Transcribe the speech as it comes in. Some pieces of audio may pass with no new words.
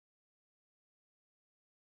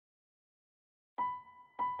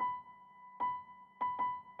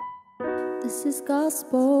This is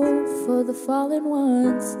gospel for the fallen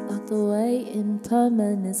ones, locked away in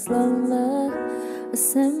permanent slumber,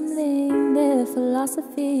 assembling their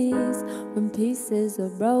philosophies from pieces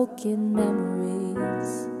of broken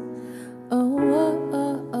memories. Oh, oh,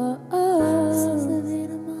 oh, oh, oh. This is a beat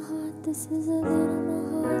in my heart, this is a beat in my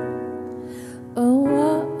heart. Oh,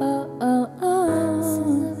 oh, oh, oh, oh. This is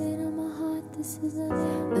a beat in my heart, this is a beat in my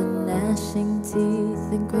heart. The gnashing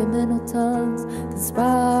teeth and criminal tongues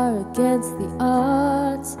conspire against the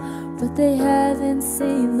odds, but they haven't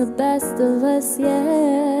seen the best of us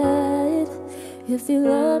yet. If you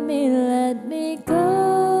love me, let me go.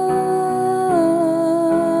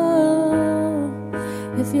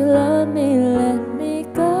 If you love me, let me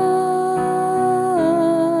go.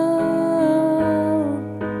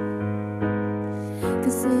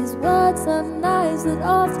 'Cause these words are knives that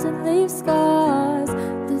often leave scars.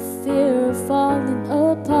 The fear of falling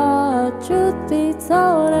apart. Truth be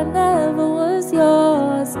told, I never was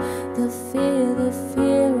yours. The fear of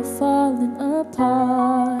falling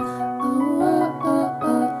apart. Oh, oh, oh,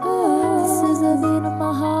 oh, oh. This is a beat of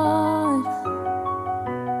my heart.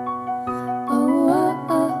 Oh, oh,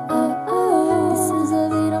 oh, oh, oh. This is a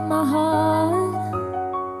beat of my heart.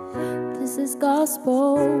 This is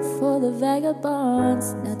gospel for the vagabonds,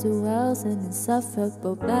 now dwells in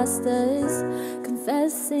insufferable masters,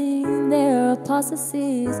 confessing their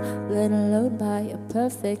apostasies, led alone by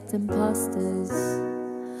imperfect imposters.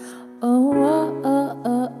 Oh, oh, oh,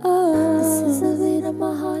 oh, oh. This is a beat of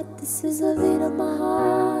my heart, this is a beat of my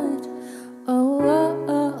heart. Oh, oh,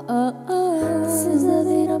 oh, oh, oh. This is a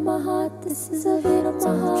beat of my heart, this is a beat of my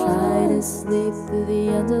heart. Don't try to sleep through the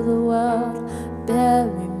end of the world,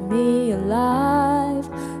 bury me alive,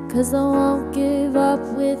 'cause I won't give up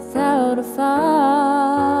without a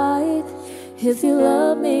fight. If you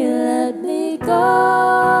love me, let me go.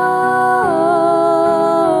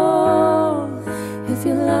 If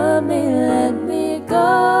you love me, let me go.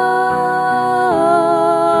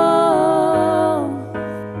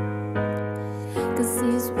 'Cause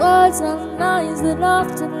these words are knives that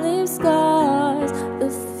often leave scars. The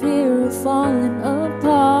fear of falling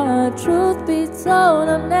apart. Truth be told,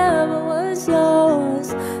 I never was yours.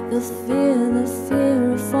 The fear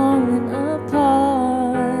of falling